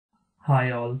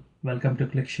Hi all, welcome to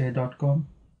clickshare.com.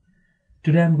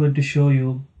 Today I'm going to show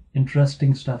you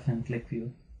interesting stuff in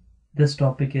QlikView. This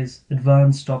topic is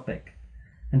advanced topic,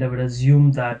 and I would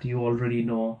assume that you already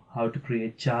know how to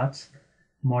create charts,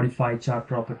 modify chart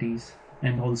properties,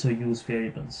 and also use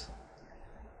variables.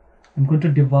 I'm going to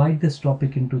divide this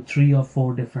topic into 3 or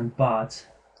 4 different parts,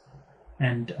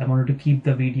 and I wanted to keep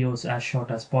the videos as short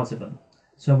as possible.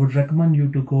 So I would recommend you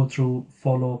to go through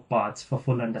follow parts for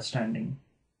full understanding.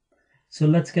 So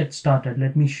let's get started.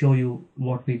 Let me show you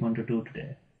what we're going to do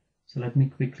today. So let me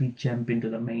quickly jump into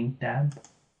the main tab.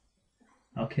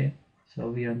 Okay, so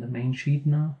we are in the main sheet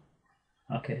now.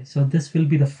 Okay, so this will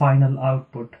be the final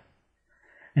output.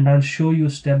 And I'll show you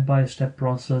step-by-step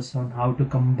process on how to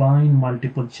combine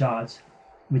multiple charts,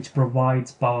 which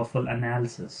provides powerful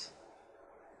analysis.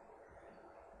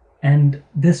 And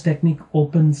this technique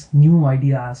opens new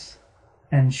ideas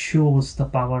and shows the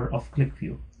power of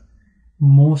QlikView.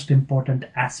 Most important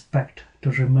aspect to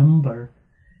remember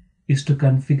is to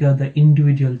configure the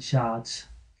individual charts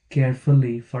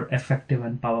carefully for effective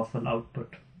and powerful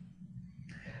output.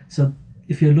 So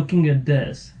if you're looking at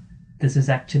this is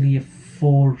actually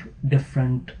 4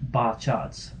 different bar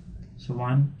charts. So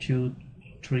 1, 2,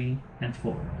 3, and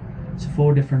 4. So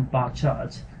 4 different bar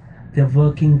charts. They're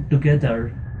working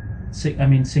together,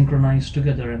 synchronized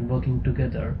together and working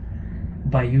together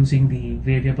by using the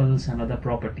variables and other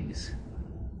properties.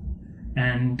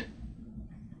 And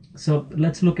so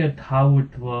let's look at how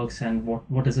it works and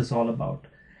what is this all about.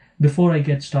 Before I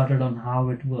get started on how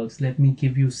it works, let me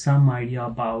give you some idea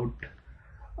about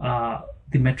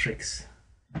the metrics.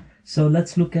 So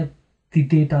let's look at the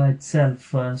data itself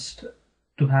first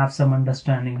to have some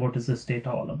understanding what is this data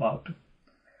all about.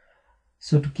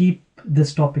 So to keep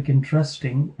this topic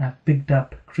interesting, I've picked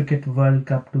up Cricket World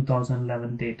Cup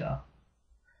 2011 data.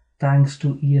 Thanks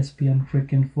to ESPN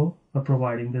Cricinfo for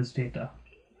providing this data.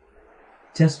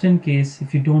 Just in case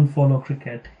if you don't follow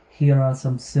cricket, here are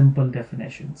some simple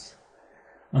definitions.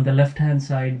 On the left hand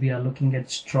side we are looking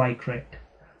at strike rate.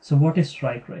 So what is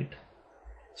strike rate?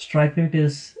 Strike rate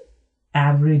is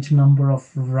average number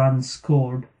of runs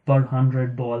scored per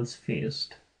 100 balls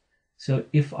faced. So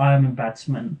if I am a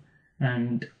batsman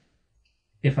and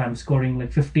if I'm scoring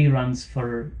like 50 runs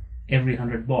for every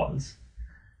 100 balls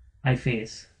I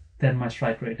face, then my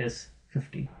strike rate is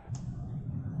 50.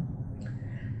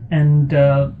 And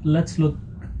let's look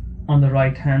on the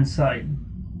right hand side.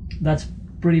 That's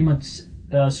pretty much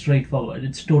straightforward.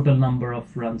 It's total number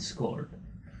of runs scored.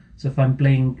 So if I'm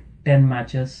playing 10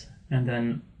 matches and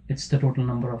then it's the total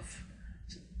number of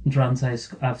runs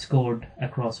I've scored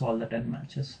across all the 10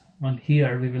 matches. On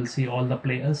here we will see all the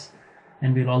players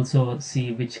and we'll also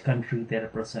see which country they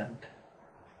represent.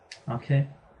 Okay,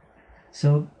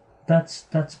 so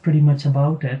that's pretty much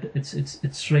about it. It's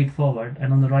straightforward.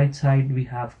 And on the right side we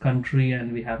have country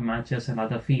and we have matches and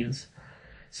other fields.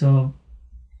 So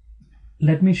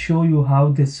let me show you how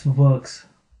this works.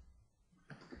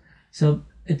 So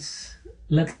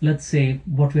let's say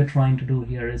what we're trying to do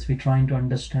here is we're trying to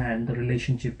understand the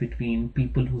relationship between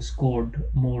people who scored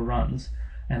more runs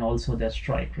and also their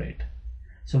strike rate.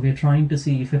 So we're trying to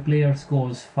see if a player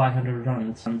scores 500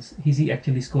 runs, is he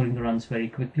actually scoring the runs very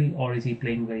quickly or is he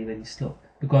playing very, very slow?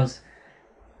 Because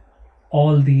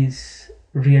all these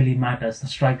really matters, the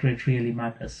strike rate really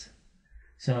matters.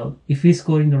 So if he's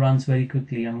scoring the runs very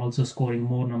quickly and also scoring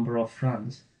more number of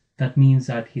runs, that means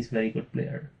that he's a very good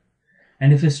player.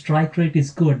 And if his strike rate is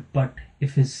good, but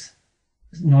if he's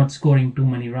not scoring too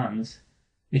many runs,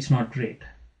 it's not great,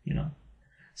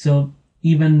 So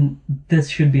even this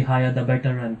should be higher the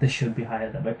better and this should be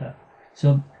higher the better.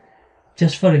 So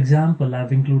just for example,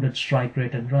 I've included strike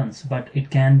rate and runs, but it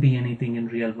can be anything in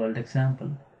real world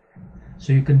example.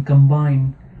 So you can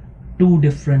combine 2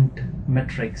 different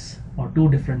metrics or 2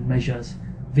 different measures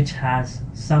which has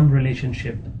some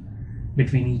relationship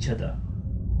between each other.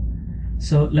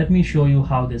 So let me show you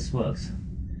how this works.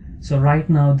 So right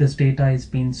now this data is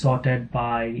being sorted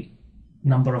by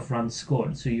number of runs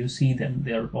scored. So you see them,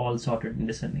 they're all sorted in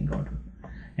descending order.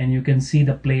 And you can see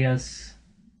the players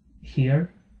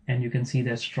here and you can see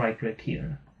their strike rate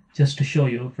here. Just to show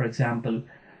you, for example,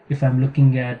 if I'm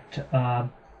looking at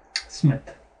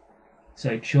Smith.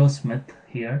 So it shows Smith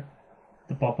here,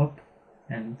 the pop-up,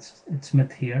 and it's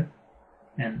Smith here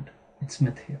and it's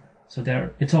Smith here. So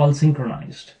it's all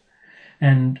synchronized.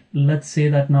 And let's say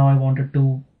that now I wanted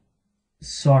to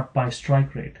sort by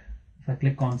strike rate. If I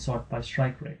click on sort by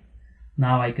strike rate,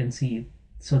 now I can see,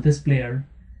 so this player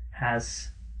has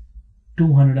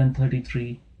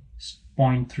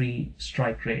 233.3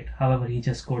 strike rate. However, he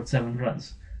just scored 7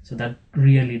 runs. So that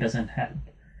really doesn't help.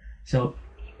 So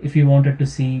if you wanted to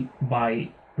see by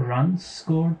runs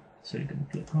scored. So you can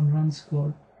click on runs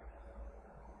scored,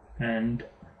 and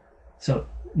so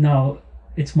now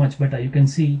it's much better. You can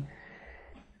see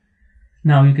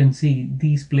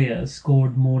these players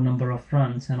scored more number of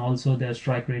runs, and also their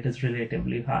strike rate is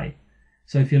relatively high.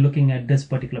 So if you're looking at this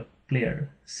particular player,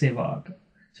 Sehwag,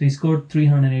 so he scored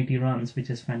 380 runs,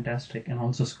 which is fantastic, and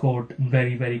also scored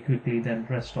very, very quickly than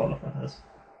rest all of us.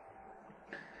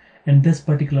 And this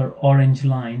particular orange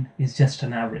line is just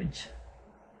an average.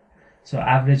 So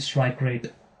average strike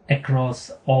rate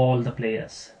across all the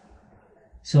players.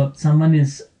 So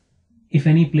if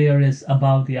any player is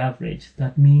above the average,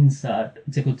 that means that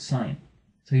it's a good sign.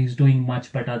 So he's doing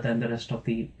much better than the rest of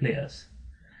the players.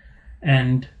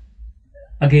 And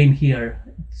again here,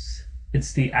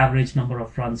 it's the average number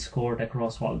of runs scored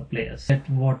across all the players. That's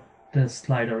what this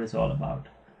slider is all about.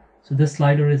 So this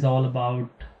slider is all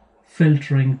about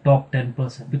filtering top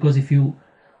 10%, because if you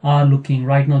are looking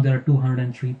right now, there are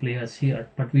 203 players here,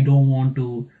 but we don't want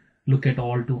to look at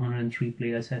all 203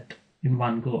 players in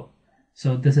one go.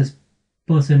 So this is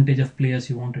percentage of players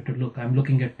you wanted to look. I'm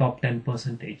looking at top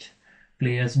 10%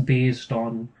 players based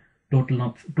on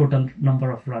total number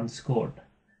of runs scored.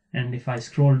 And if I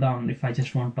scroll down, if I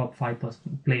just want top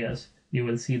 5% players, you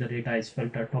will see the data is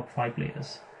filtered top 5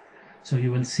 players. So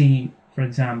you will see, for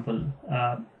example,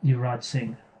 Yuvraj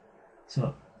Singh.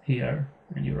 So here,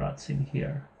 and Yuvraj Singh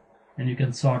here. And you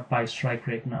can sort by strike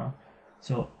rate now.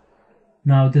 So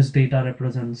now this data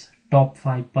represents top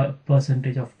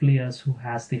 5% of players who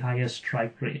has the highest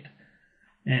strike rate.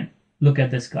 And look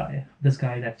at this guy. This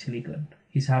guy is actually good.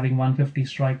 He's having 150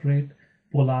 strike rate,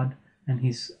 Pollard, and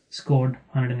he's scored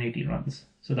 180 runs.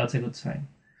 So that's a good sign.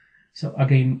 So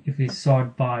again, if we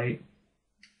sort by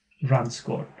runs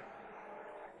scored,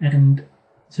 and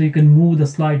so you can move the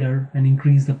slider and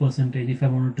increase the percentage if I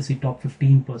wanted to see top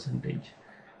 15%.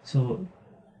 So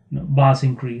bars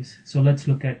increase. So let's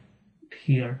look at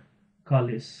here,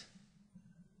 Kalis.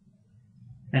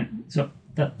 And so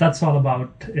that's all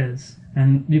about is,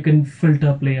 and you can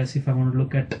filter players. If I want to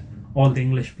look at all the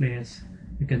English players,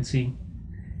 you can see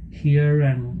here,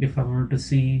 and if I wanted to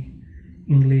see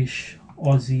English,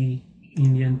 Aussie,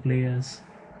 Indian players,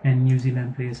 and New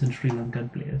Zealand players and Sri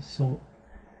Lankan players, so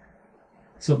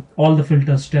all the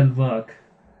filters still work.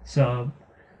 So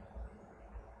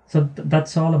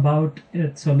that's all about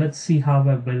it. So let's see how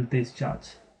I built these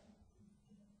charts.